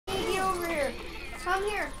Come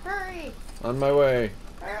here, hurry. On my way.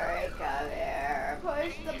 Hurry, come here.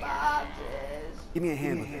 Push the boxes. Give me a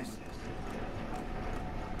hand with this.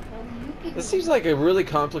 This seems like a really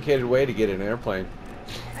complicated way to get an airplane.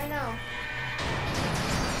 I know.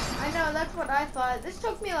 I know, that's what I thought. This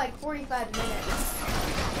took me like 45 minutes to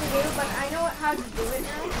do, but I know how to do it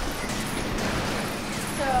now.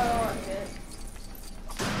 So, I'm good.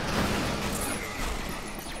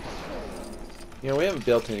 You know, we haven't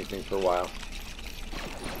built anything for a while.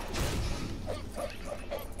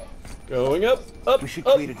 Going up, up, We should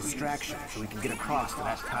up. create a distraction so we can get across to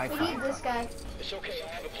that TIE We fighter. need this guy.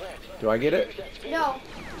 Do I get it? No.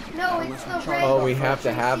 No, it's the red. Oh, we have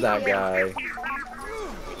to have that guy.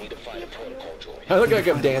 I look like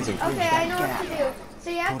I'm dancing. Okay, I know what to do. So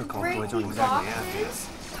you have to Protocol break droids aren't these exactly boxes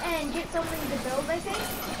and get something to build, I think.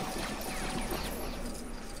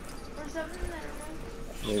 Or something, I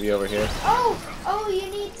don't know. Maybe over here. Oh, you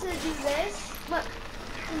need to do this. Look,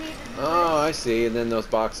 you need to do Oh, I see. And then those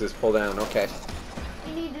boxes pull down. Okay. this.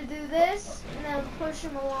 You need to do this, and then push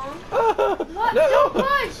them along. What? No. No!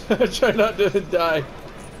 Don't Try not to die.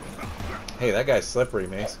 Hey, that guy's slippery,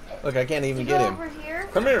 Mace. Look, I can't even You get go him. over here.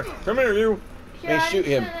 Come here, you. Here, Mace, I'm shoot just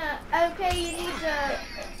him. Okay, you need to.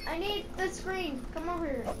 I need the screen. Come over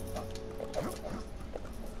here.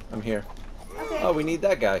 I'm here. Okay. Oh, we need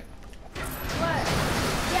that guy. What?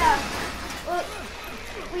 Yeah. Look,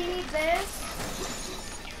 we need this.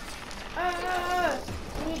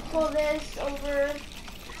 We need to pull this over.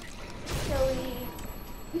 So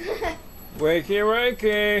we. Wakey,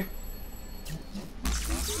 wakey.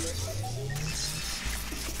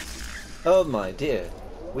 Oh my dear,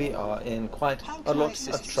 we are in quite a lot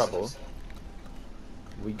of trouble.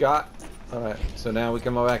 We got. Alright, so now we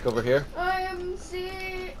come back over here.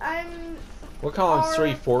 We'll call him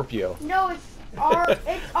C-4PO. No, it's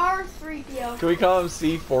R3PO. Can we call him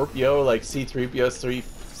C-4PO, like C-3PO,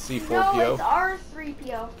 C-4PO? No, it's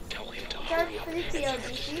R3PO. It's R3PO,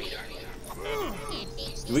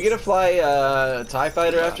 DC. Do we get to fly TIE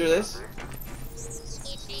Fighter after this?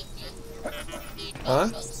 Huh?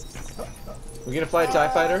 We get to fly a TIE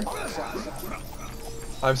Fighter?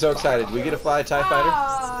 I'm so excited. We get to fly a TIE Fighter?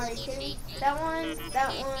 Oh, are you kidding? That one,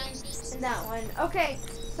 and that one. Okay,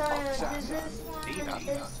 so this one,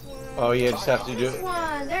 this one. Oh, you just have to do This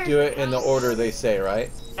one. do it in the order they say, right?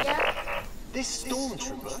 Yeah. This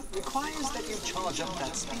stormtrooper requires that you charge up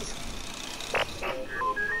that speeder.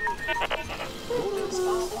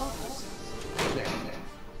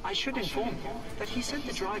 I should inform you that he said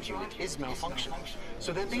the drive unit is malfunctioning,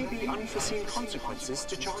 so there may be unforeseen consequences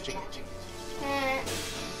to charging it.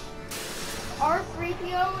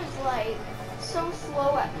 R3PO is like so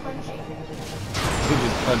slow at punching. He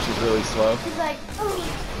just punches really slow. He's like,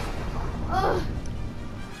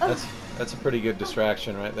 That's a pretty good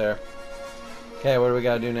distraction right there. Okay, what do we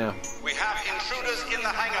gotta do now? We have intruders in the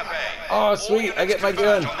hangar bay. Oh, sweet! I get my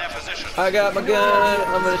gun. I got my gun.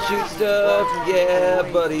 I'm gonna shoot stuff. Yeah,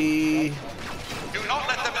 buddy. Do not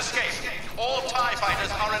let them escape. All TIE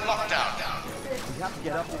fighters are in lockdown. We have to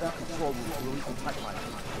get up to that control room to release the pipeline.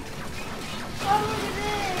 oh, look at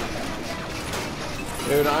this.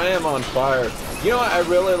 Dude, I am on fire. You know what I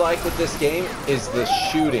really like with this game is the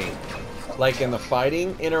shooting. Like in the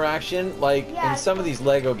fighting interaction, like Yeah. in some of these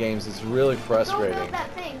Lego games, it's really Go frustrating. build that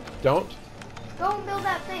thing. Don't? Go and build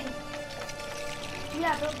that thing.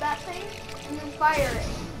 Yeah, build that thing and then fire it.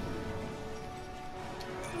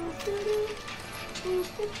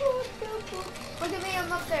 Look at me,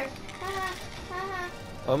 I'm up there.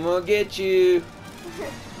 I'm gonna get you.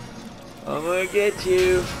 I'm gonna get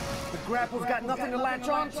you. The grapple's got nothing to latch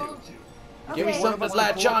onto. Give me Okay. something to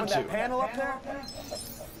latch onto. That panel up there?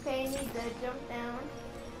 Okay, I need to jump down.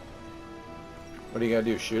 What do you gotta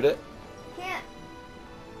do? Shoot it? Can't.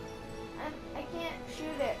 I can't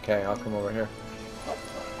shoot it. Okay, I'll come over here.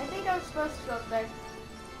 I think I was supposed to go up there.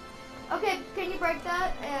 Okay, can you break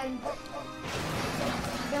that and build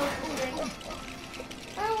something?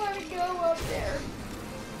 I want to go up there.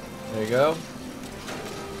 There you go.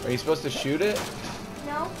 Are you supposed to shoot it?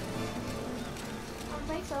 No? I don't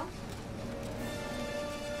think so.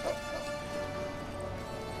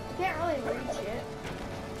 I can't really reach it.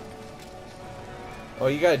 Oh,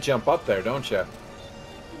 you gotta jump up there, don't you?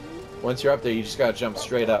 Once you're up there, you just gotta jump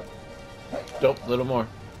straight up. Nope, a little more.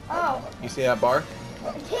 Oh, You see that bar?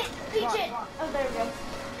 I can't reach it. Oh, there we go.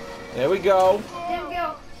 There we go. There we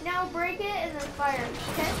go. Now break it and then fire.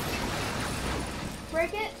 Okay?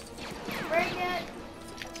 Break it. Break it.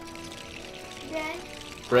 Again.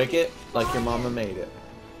 Break it like your mama made it.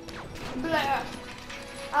 Blah.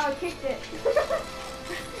 Oh, I kicked it.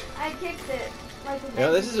 I kicked it. Like a You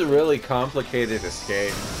know, this is a really complicated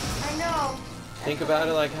escape. I know. Think about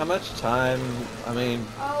it, like how much time, I mean...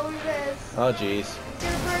 Oh, this. Oh, jeez. It's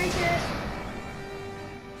gonna break it.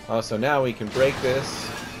 Oh, so now we can break this.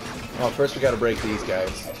 Oh, first we gotta break these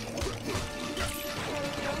guys.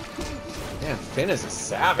 Man, Finn is a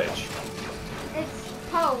savage. It's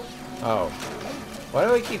Poe. Oh. Why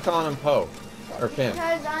do I keep calling him Poe? Or Finn?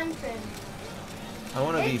 Because I'm Finn. I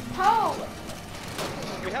wanna be... It's Poe.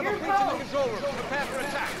 We have You're a breach in the Poe. control room. Prepare for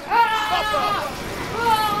attack. Ah!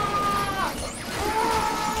 Ah!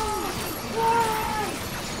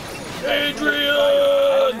 Adrian!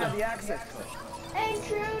 I don't have the access code.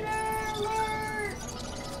 Intruder alert!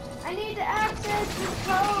 I need to access the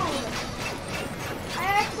code. I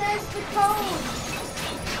accessed the code.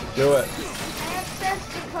 Do it. I accessed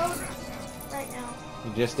the code right now.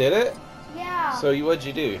 You just did it? Yeah. So what'd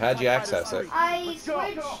you do? How'd you access it? I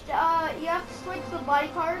switched, you have to switch the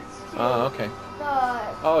bike parts to Oh, okay.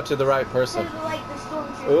 the, Oh, to the right to person. the, like, the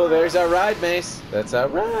stormtrooper. Oh, there's our ride, Mace. That's our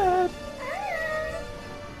ride.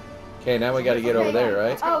 Okay, now we gotta get over there,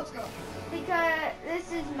 right? Oh, because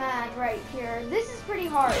this is mad right here. This is pretty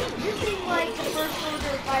hard. This seems like the first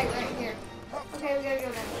order fight right here. Okay, we gotta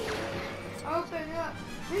go then. Open up.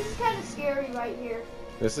 This is kind of scary right here.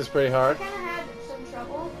 This is pretty I hard. kind of had some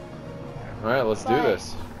trouble. Alright, let's do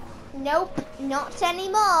this. Nope, not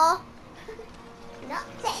anymore. Not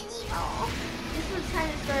anymore. This was kind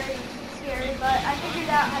of scary, but I figured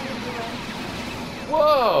out how to do it.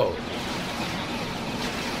 Whoa!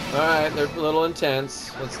 Alright, they're a little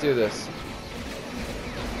intense. Let's do this.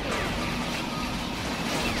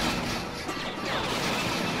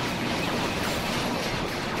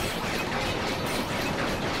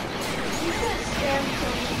 You could stand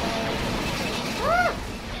till you die. Ah!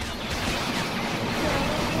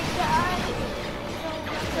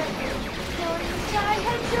 Killing this guy,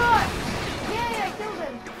 headshot! Yay, I killed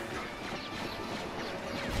him.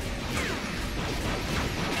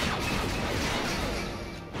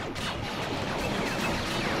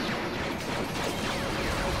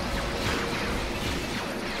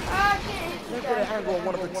 Ah, I can't hit this Let's guy. get an angle on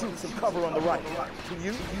one of the troops and cover on the right. Can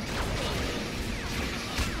you?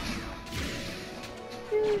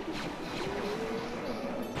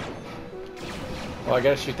 Oh, I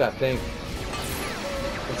gotta shoot that thing.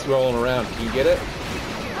 It's rolling around. Can you get it?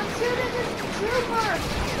 I'm shooting this trooper!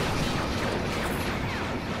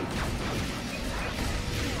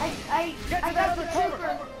 I got the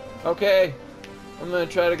trooper. Okay. I'm gonna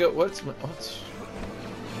try to go. What's...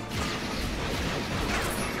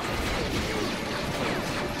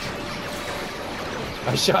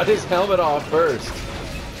 I shot his helmet off first.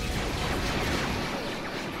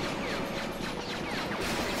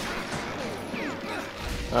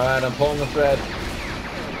 Alright, I'm pulling the thread.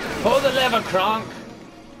 Pull the lever, Kronk!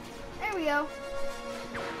 There we go.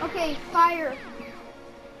 Okay, fire.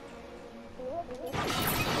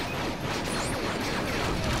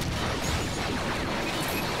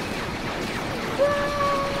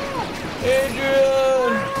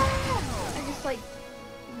 Adrian! I just like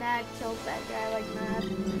mad killed that guy like mad.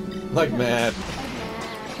 Like mad.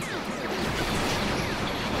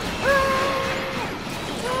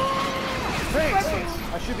 Thanks.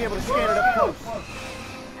 I should be able to scan it up close.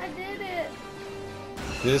 I did it.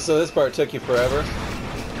 So this part took you forever?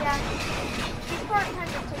 Yeah. This part kind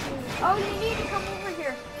of took me. Oh, you need to come over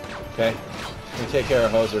here. Okay. We take care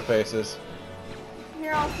of hoser faces.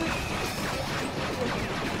 Here, I'll switch.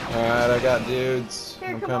 Alright, I got dudes. Here,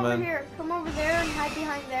 I'm come coming. over here. Come over there and hide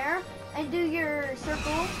behind there. And do your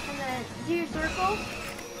circle. And then do your circle.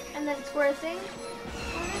 And then square thing.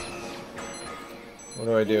 What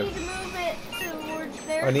do I You do? need to move it towards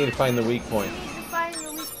there. I need to find the weak point. You need to find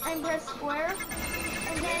the weak and press square.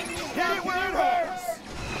 And then you Hit got it where it to hurts.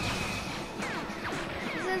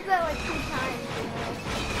 It says that like 2 times.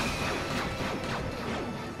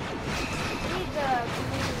 You need to.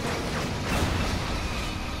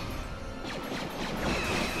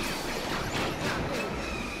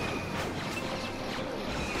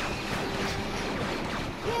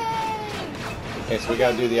 Yay! Okay, so we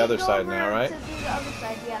gotta do the other side now, right? To do the other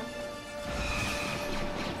side, yeah.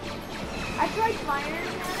 I tried firing at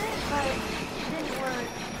it, but it didn't work.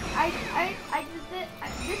 I just did.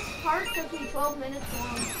 This part took me 12 minutes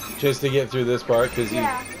long. Just to get through this part, because you...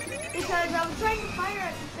 Yeah, because I was trying to fire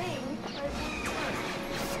at the thing, but it didn't work.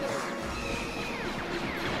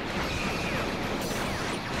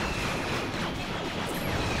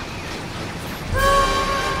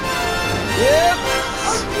 Yep!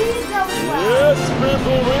 Oh, geez, that was loud. Yes,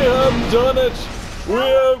 people, we have done it! We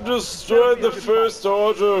have destroyed the First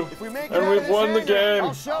Order, If we make it and out we've of won this the hangar, game.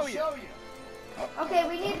 I'll show you. Okay,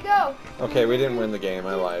 we need to go. Okay, we didn't win the game,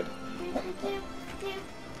 I lied.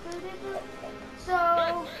 So,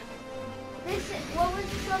 what was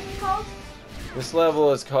this level called? This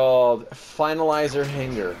level is called Finalizer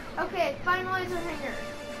Hangar. Okay, Finalizer Hangar.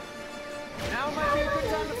 Now might be a good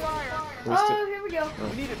time to fire. Oh, here we go.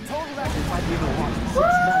 We need a total effort by the launch.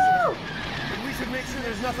 Woo! But we should make sure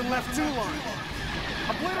there's nothing left to launch.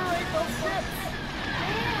 Obliterate those ships.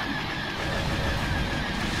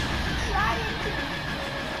 Trying to.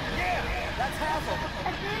 Yeah, that's half of them.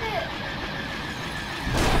 I did it.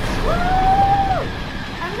 Woo!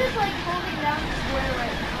 I'm just like holding down the square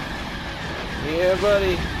right now. Yeah,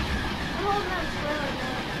 buddy. I'm holding down the square right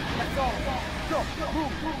now. Let's go. Go.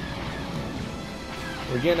 Move.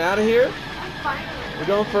 We're getting out of here? I'm finally. We're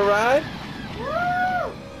going for a ride? Woo!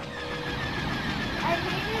 I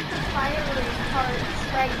hated the firing parts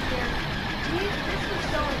right here. This was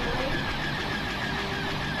so annoying.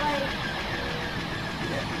 Like,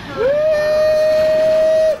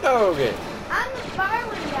 Okay. I'm the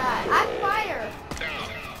firing guy. I fire.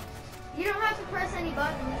 You don't have to press any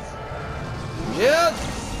buttons. Yes,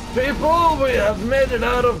 people, we have made it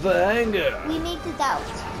out of the hangar. We made it out.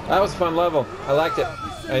 That was a fun level. I liked it.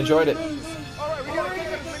 I enjoyed it. Alright, we gotta get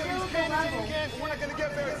them. We're not gonna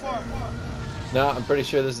get very far. No, I'm pretty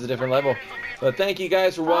sure this is a different level. But thank you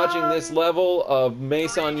guys for watching this level of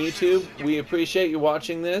Mace on YouTube. We appreciate you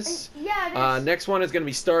watching this. Yeah. Next one is going to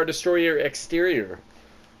be Star Destroyer Exterior.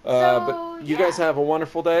 So, But you guys have a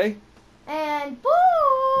wonderful day. And boom!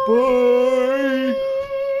 Bye!